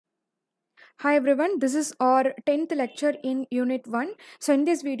Hi everyone, this is our 10th lecture in Unit 1. So in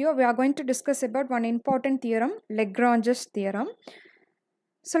this video, we are going to discuss about one important theorem, Lagrange's theorem.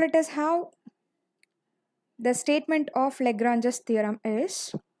 So let us have the statement of Lagrange's theorem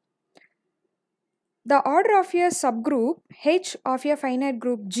is the order of a subgroup H of a finite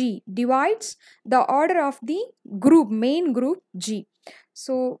group G divides the order of the main group G.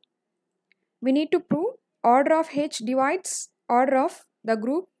 So we need to prove order of H divides order of the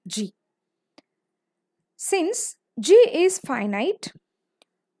group G. Since G is finite,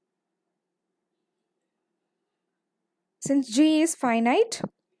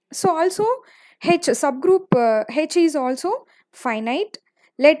 so also H subgroup H is also finite.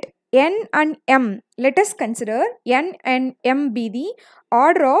 Let n and m, let us consider n and m be the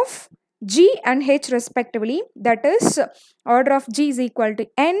order of G and H respectively. That is, order of G is equal to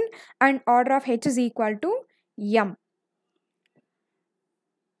n and order of H is equal to m.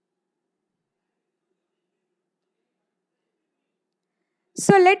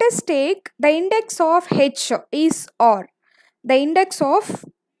 So let us take the index of H is R. The index of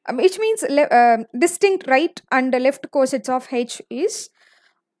which means distinct right and left cosets of H is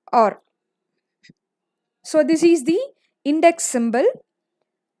R. So this is the index symbol.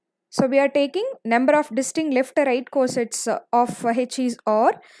 So we are taking number of distinct left right cosets of H is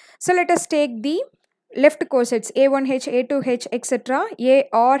R. So let us take the left cosets A1H, A2H, etc. A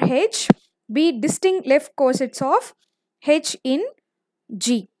or H be distinct left cosets of H in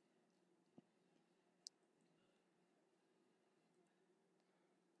G.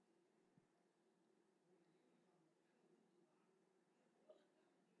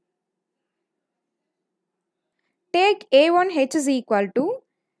 Take A1H is equal to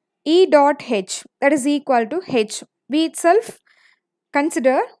E dot H, that is equal to H. We itself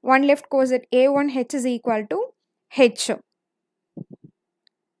consider one left coset A1H is equal to H.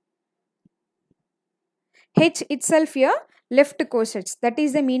 H itself here left cosets. That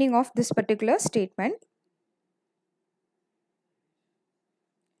is the meaning of this particular statement.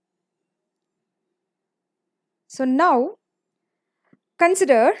 So now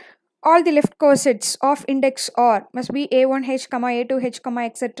consider all the left cosets of index R must be A1H, A2H,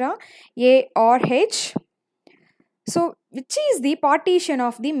 etc. A or H. So which is the partition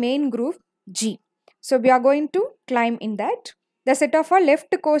of the main group G. So we are going to climb in that. The set of all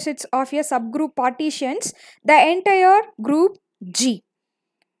left cosets of a subgroup partitions the entire group G.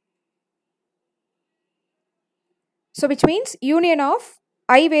 So which means union of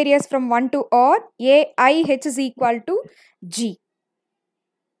I varies from 1 to R, A I H is equal to G.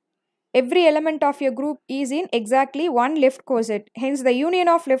 Every element of your group is in exactly one left coset. Hence the union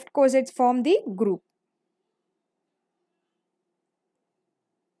of left cosets form the group.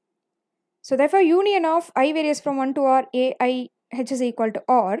 So therefore union of I varies from 1 to R, A I H is equal to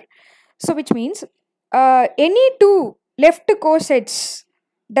R. So which means any two left cosets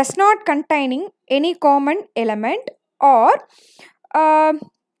does not containing any common element, or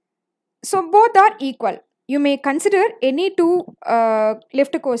so both are equal. You may consider any two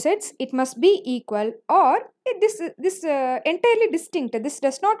left cosets, it must be equal, or this entirely distinct. This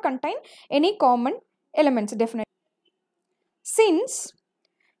does not contain any common elements definitely. Since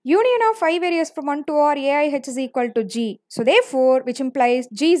union of I varies from 1 to R, A I H is equal to G. So therefore, which implies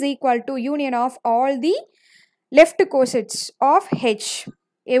G is equal to union of all the left cosets of H.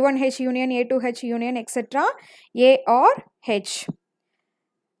 A1H union, A2H union, etc. A or H.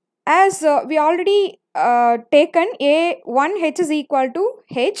 As we already taken A1H is equal to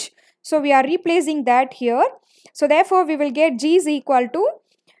H. So we are replacing that here. So therefore, we will get G is equal to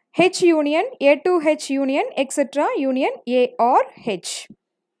H union, A2H union, etc. union A or H.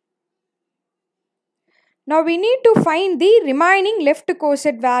 Now we need to find the remaining left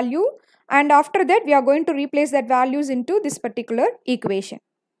coset value, and after that we are going to replace that values into this particular equation.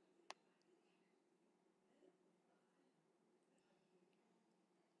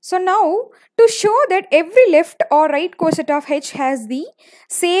 So now to show that every left or right coset of H has the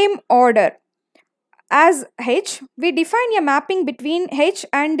same order as H, we define a mapping between H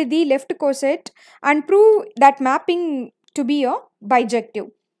and the left coset and prove that mapping to be a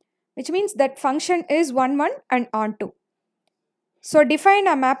bijective, which means that function is 1, 1 and on 2. So define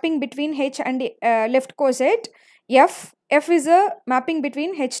a mapping between H and left coset. F is a mapping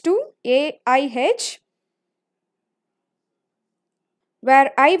between H to A I H,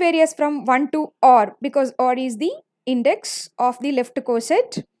 where I varies from 1 to R because R is the index of the left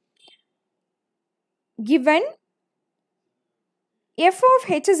coset. Given F of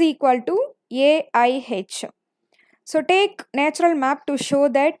H is equal to A I H. So take natural map to show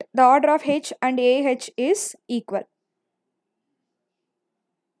that the order of H and A H is equal.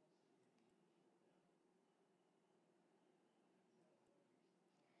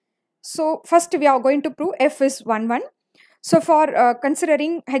 So first we are going to prove F is 1 1. So for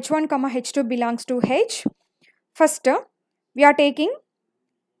considering H1 comma H2 belongs to H, first we are taking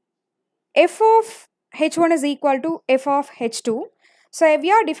f of H1 is equal to f of H2. So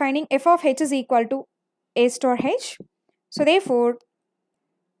we are defining f of H is equal to A star H. So therefore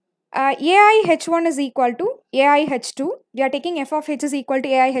AI H1 is equal to AI H2. We are taking f of H is equal to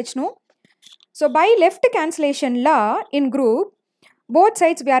AI H no. So by left cancellation law in group, both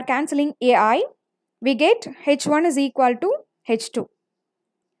sides we are cancelling AI. We get H1 is equal to H2.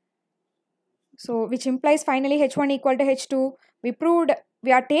 So which implies finally H1 equal to H2. We proved,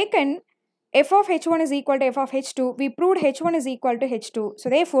 we are taken f of H1 is equal to f of H2. We proved H1 is equal to H2. So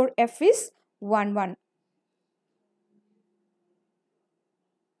therefore f is 1 1.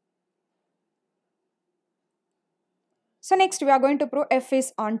 So next we are going to prove f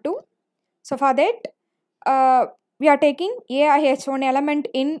is onto. So for that we are taking AIH1 element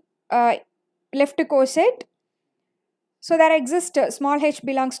in left coset. So there exists small h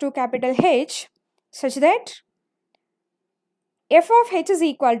belongs to capital H such that f of h is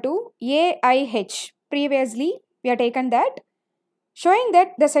equal to AIH. Previously we have taken that, showing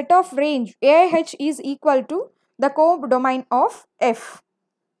that the set of range AIH is equal to the codomain of F.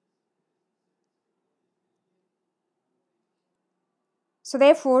 So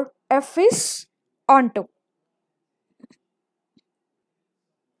therefore F is onto.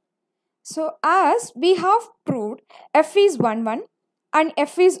 So as we have proved F is 1 1 and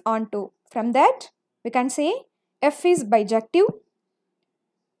F is onto, from that we can say F is bijective.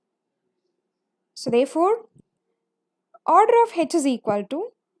 So therefore order of H is equal to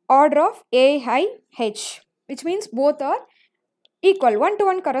order of AIH, which means both are equal, 1 to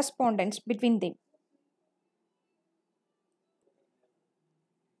 1 correspondence between them.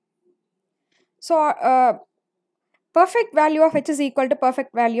 So perfect value of H is equal to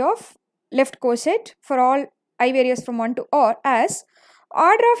perfect value of left coset for all I varies from 1 to R, as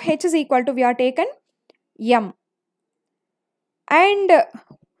order of H is equal to, we are taken M, and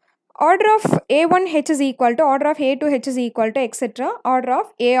order of A1 H is equal to order of A2 H is equal to etc. order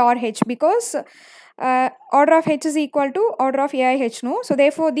of A or H, because order of H is equal to order of AIH no. So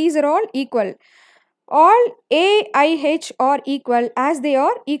therefore these are all equal. All AIH are equal as they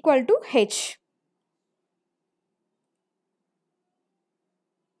are equal to H.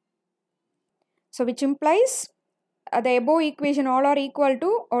 So which implies the above equation all are equal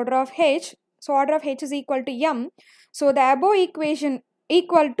to order of H. So order of H is equal to M. So the above equation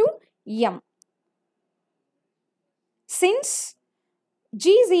equal to M. Since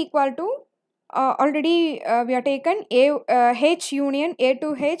G is equal to already we are taken H union A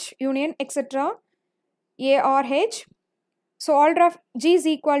to H union etc. A or H. So order of G is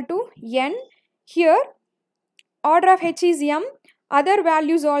equal to N. Here order of H is M. Other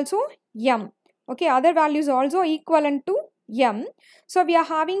values also M. Okay, other values also equivalent to M. So we are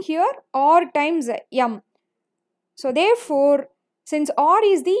having here R times M. So therefore since R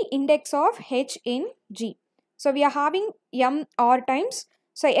is the index of H in G, so we are having M R times.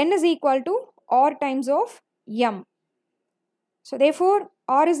 So N is equal to R times of M. So therefore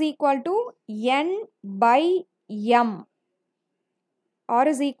R is equal to N by M. R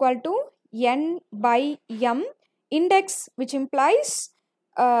is equal to N by M. Index, which implies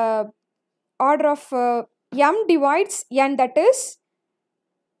order of M divides N, that is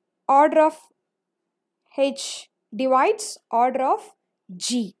order of H divides order of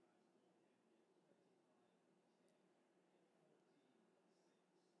G.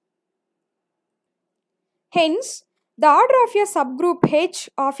 Hence, the order of a subgroup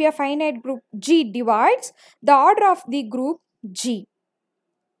H of a finite group G divides the order of the group G.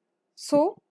 So,